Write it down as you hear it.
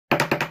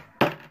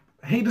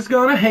Haters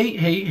gonna hate,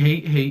 hate,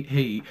 hate, hate,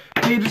 hate.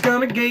 Haters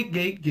gonna gate,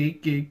 gate,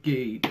 gate, gate,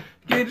 gate.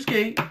 Gators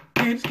gate,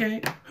 Gators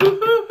gate. Hoo,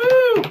 hoo,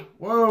 hoo.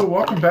 Whoa,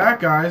 welcome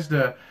back, guys,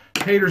 to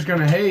Haters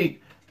Gonna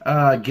Hate.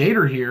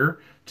 Gator here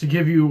to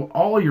give you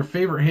all your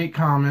favorite hate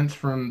comments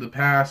from the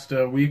past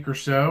week or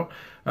so.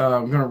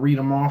 I'm gonna read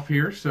them off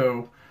here.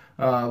 So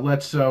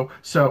let's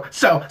let's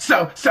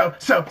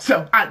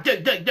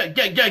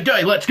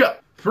go.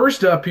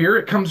 First up here,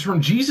 it comes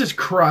from Jesus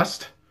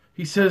Crust.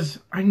 He says,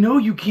 I know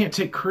you can't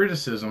take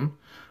criticism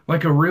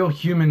like a real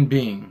human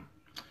being,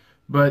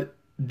 but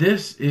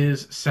this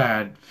is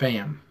sad,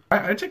 fam.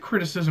 I take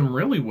criticism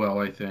really well,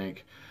 I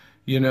think.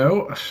 You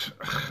know,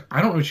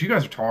 I don't know what you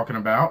guys are talking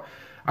about.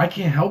 I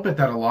can't help it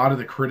that a lot of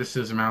the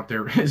criticism out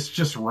there is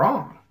just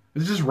wrong.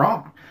 It's just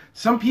wrong.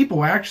 Some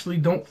people actually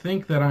don't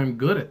think that I'm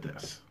good at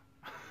this.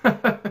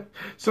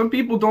 Some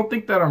people don't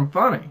think that I'm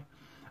funny.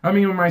 I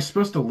mean, am I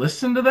supposed to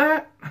listen to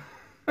that?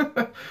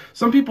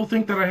 Some people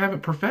think that I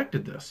haven't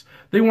perfected this.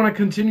 They want to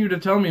continue to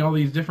tell me all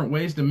these different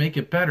ways to make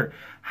it better.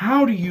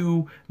 How do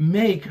you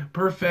make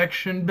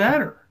perfection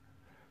better?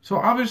 So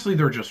obviously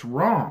they're just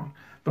wrong.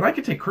 But I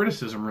can take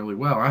criticism really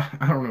well.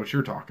 I don't know what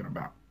you're talking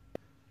about.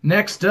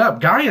 Next up,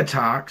 Gaia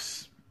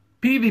Talks,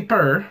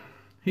 PvPer.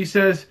 He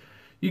says,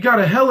 you got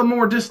a hella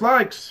more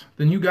dislikes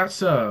than you got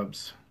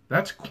subs.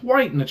 That's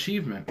quite an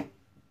achievement.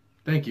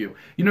 Thank you.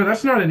 You know,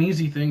 that's not an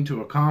easy thing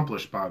to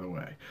accomplish, by the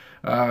way.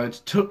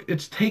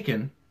 It's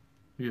taken,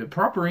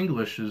 proper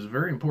English is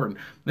very important.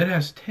 It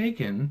has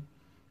taken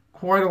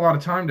quite a lot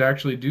of time to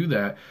actually do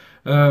that.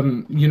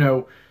 You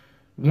know,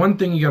 one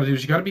thing you got to do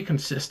is you got to be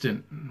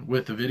consistent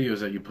with the videos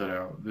that you put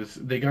out.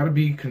 They got to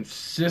be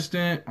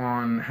consistent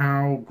on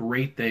how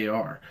great they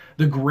are.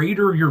 The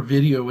greater your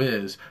video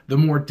is, the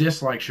more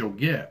dislikes you'll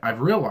get. I've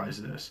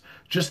realized this.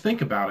 Just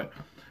think about it.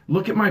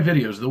 Look at my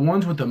videos. The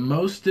ones with the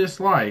most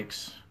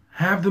dislikes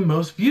have the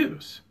most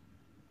views.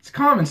 It's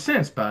common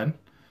sense, bud.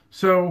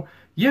 So,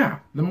 yeah,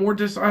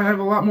 I have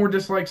a lot more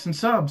dislikes than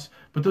subs,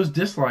 but those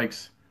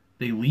dislikes,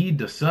 they lead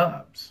to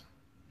subs.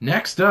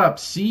 Next up,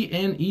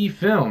 CNE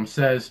Film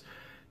says,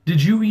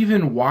 did you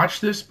even watch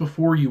this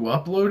before you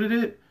uploaded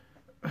it?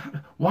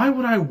 Why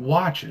would I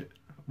watch it?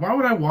 Why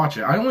would I watch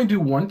it? I only do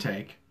one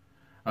take.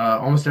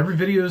 Almost every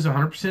video is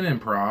 100%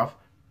 improv.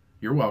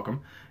 You're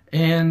welcome.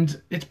 And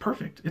it's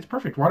perfect. It's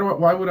perfect.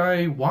 Why would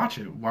I watch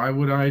it? Why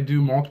would I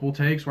do multiple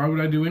takes? Why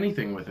would I do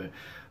anything with it?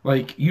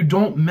 Like, you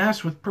don't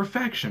mess with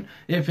perfection.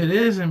 If it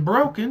isn't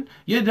broken,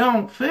 you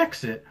don't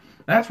fix it.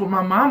 That's what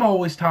my mom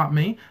always taught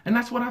me, and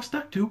that's what I've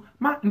stuck to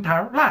my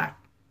entire life.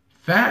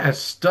 Fat as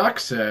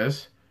Stuck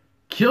says,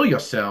 kill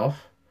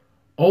yourself.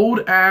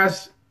 Old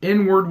ass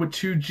N-word with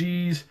 2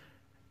 G's,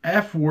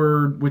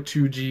 F-word with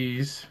 2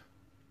 G's,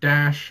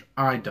 dash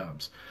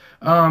iDubbbz.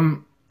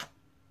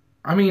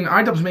 I mean,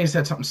 iDubbbz may have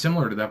said something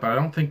similar to that, but I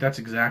don't think that's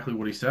exactly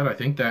what he said. I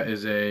think that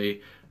is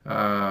a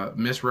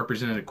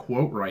misrepresented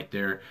quote right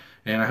there.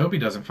 And I hope he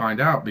doesn't find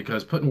out,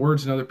 because putting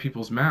words in other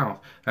people's mouth,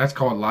 that's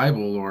called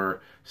libel or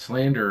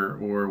slander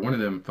or one of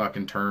them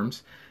fucking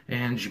terms.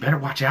 And you better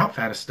watch out,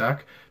 Fat as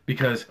Stuck,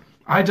 because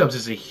iDubbbz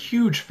is a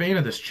huge fan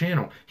of this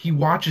channel. He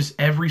watches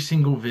every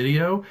single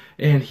video,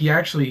 and he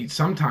actually,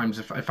 sometimes,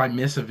 if I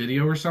miss a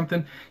video or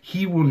something,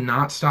 he will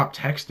not stop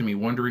texting me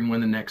wondering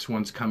when the next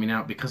one's coming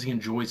out because he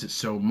enjoys it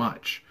so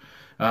much.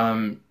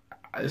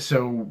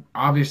 So,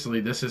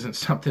 obviously, this isn't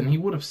something he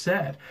would have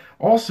said.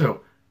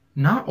 Also,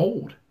 not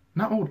old.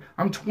 Not old.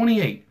 I'm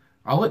 28.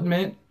 I'll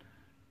admit,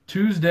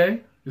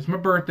 Tuesday is my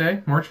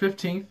birthday, March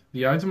 15th,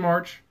 the Ides of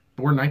March,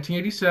 born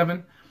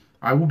 1987.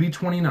 I will be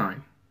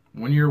 29.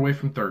 1 year away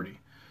from 30.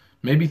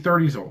 Maybe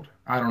 30's old.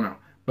 I don't know.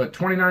 But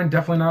 29,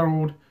 definitely not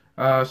old.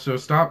 So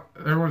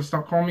everyone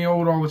stop calling me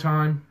old all the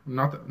time.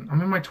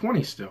 I'm in my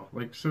 20s still.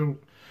 Like, so,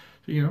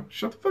 you know,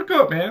 shut the fuck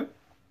up, man.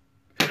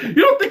 You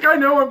don't think I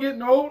know I'm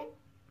getting old?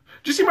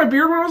 Did you see my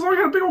beard when I was long? I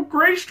had a big old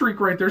gray streak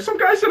right there. Some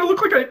guy said it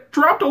looked like I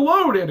dropped a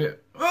load in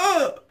it.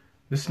 Ugh.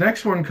 This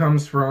next one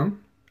comes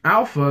from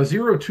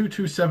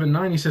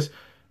Alpha02279. He says,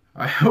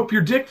 I hope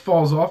your dick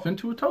falls off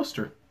into a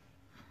toaster.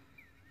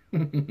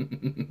 Oh,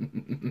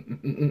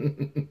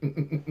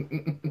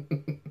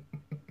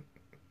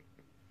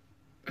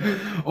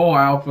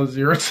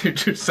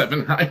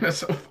 Alpha02279. That's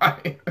so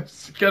funny.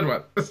 That's a good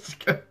one. That's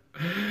good.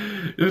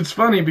 It's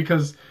funny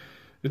because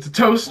it's a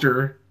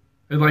toaster.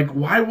 And like,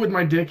 why would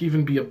my dick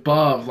even be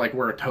above like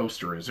where a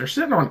toaster is? They're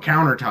sitting on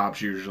countertops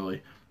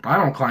usually. I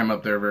don't climb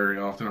up there very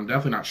often. I'm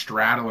definitely not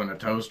straddling a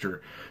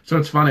toaster. So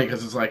it's funny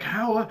because it's like,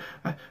 how,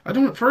 I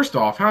don't, first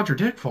off, how'd your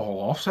dick fall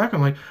off?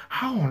 Secondly,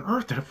 how on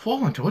earth did it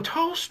fall into a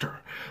toaster?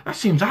 That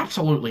seems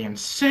absolutely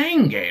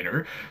insane,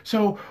 Gator.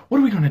 So what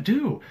are we going to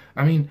do?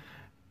 I mean,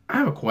 I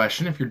have a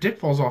question. If your dick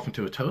falls off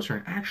into a toaster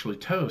and actually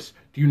toasts,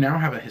 do you now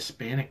have a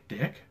Hispanic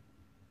dick?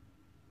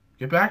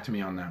 Get back to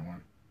me on that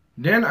one.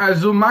 Dan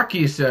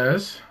Azumaki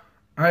says,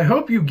 I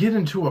hope you get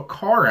into a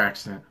car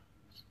accident.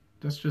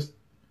 That's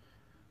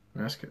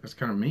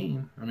kind of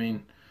mean. I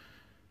mean,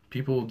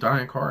 people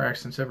die in car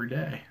accidents every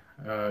day.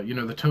 You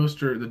know,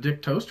 the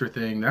dick toaster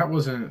thing, that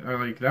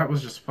wasn't, that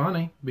was just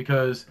funny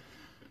because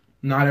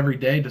Not every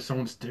day does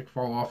someone's dick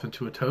fall off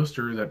into a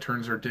toaster that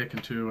turns their dick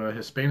into a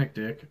Hispanic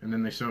dick, and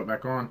then they sew it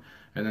back on,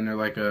 and then they're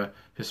like a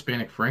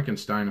Hispanic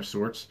Frankenstein of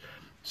sorts.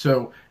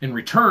 So, in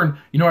return,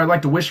 you know what I'd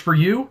like to wish for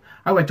you?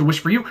 I'd like to wish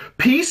for you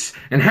peace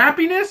and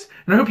happiness,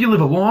 and I hope you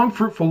live a long,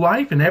 fruitful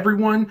life, and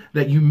everyone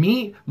that you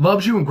meet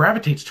loves you and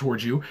gravitates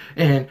towards you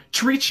and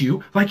treats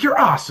you like you're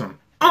awesome.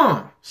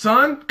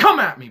 Son, come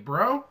at me,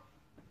 bro.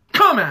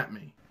 Come at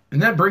me.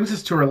 And that brings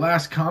us to our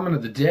last comment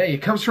of the day.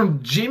 It comes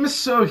from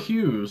Jameson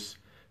Hughes.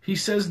 He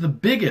says the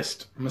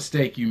biggest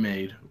mistake you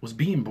made was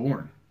being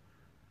born.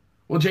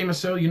 Well,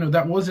 Jameson,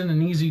 that wasn't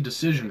an easy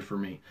decision for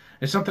me.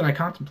 It's something I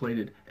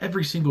contemplated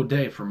every single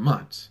day for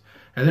months.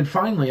 And then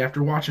finally,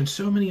 after watching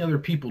so many other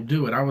people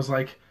do it, I was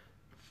like,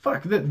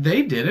 fuck,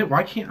 they did it.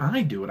 Why can't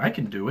I do it? I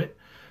can do it.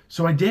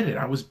 So I did it.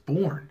 I was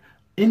born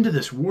into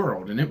this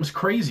world, and it was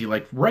crazy.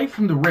 Like, right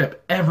from the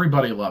rip,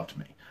 everybody loved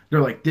me.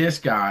 They're like, this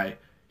guy,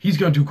 he's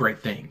going to do great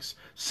things.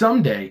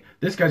 Someday,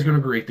 this guy's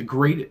going to create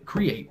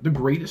the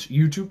greatest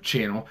YouTube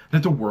channel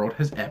that the world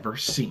has ever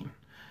seen.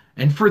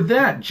 And for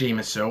that,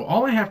 Jameson,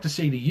 all I have to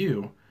say to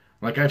you,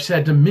 like I've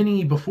said to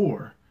many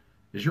before,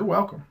 is you're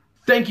welcome.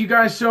 Thank you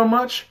guys so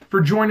much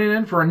for joining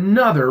in for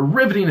another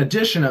riveting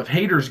edition of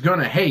Haters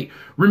Gonna Hate.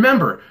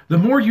 Remember, the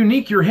more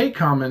unique your hate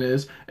comment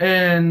is,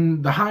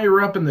 and the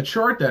higher up in the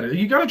chart that is,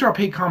 you got to drop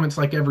hate comments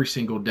like every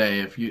single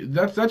day.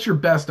 That's your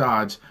best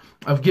odds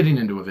of getting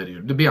into a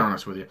video, to be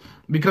honest with you.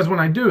 Because when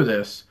I do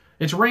this,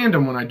 it's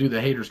random when I do the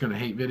Haters Gonna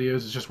Hate videos.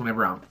 It's just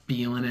whenever I'm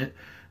feeling it.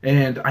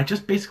 And I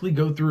just basically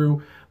go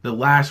through the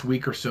last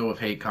week or so of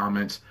hate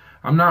comments.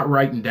 I'm not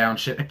writing down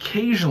shit.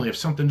 Occasionally, if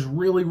something's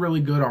really,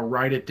 really good, I'll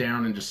write it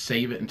down and just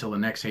save it until the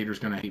next Haters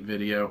Gonna Hate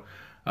video.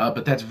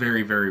 But that's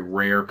very, very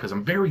rare because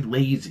I'm very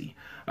lazy.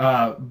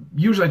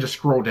 Usually I just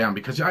scroll down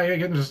because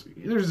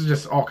there's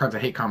just all kinds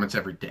of hate comments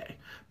every day.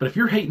 But if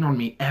you're hating on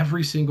me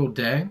every single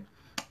day,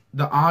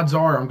 the odds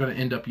are I'm going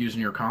to end up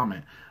using your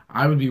comment.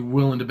 I would be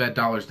willing to bet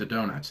dollars to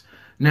donuts.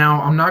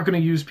 Now, I'm not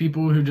going to use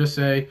people who just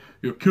say,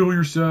 you kill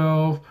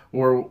yourself,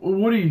 or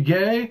what are you,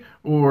 gay?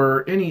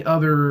 Or any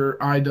other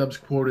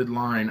iDubbbz quoted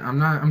line.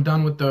 I'm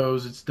done with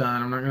those. It's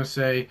done. I'm not going to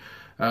say,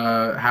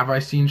 have I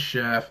seen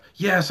Chef?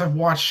 Yes, I've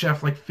watched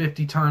Chef like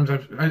 50 times.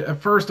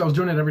 At first, I was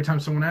doing it every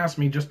time someone asked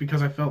me just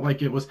because I felt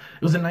like it was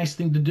a nice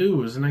thing to do.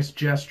 It was a nice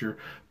gesture.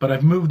 But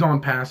I've moved on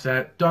past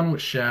that. Done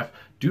with Chef.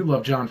 Do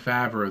love Jon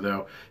Favreau,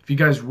 though. If you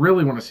guys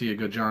really want to see a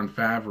good Jon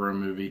Favreau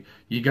movie,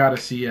 you got to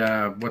see,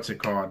 what's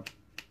it called?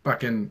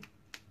 Fucking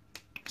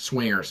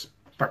Swingers.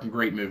 Fucking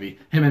great movie.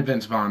 Him and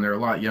Vince Vaughn, they're a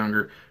lot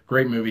younger.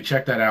 Great movie.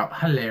 Check that out.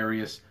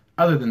 Hilarious.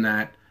 Other than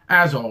that,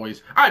 as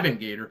always, I've been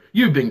Gator.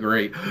 You've been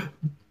great.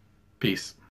 Peace.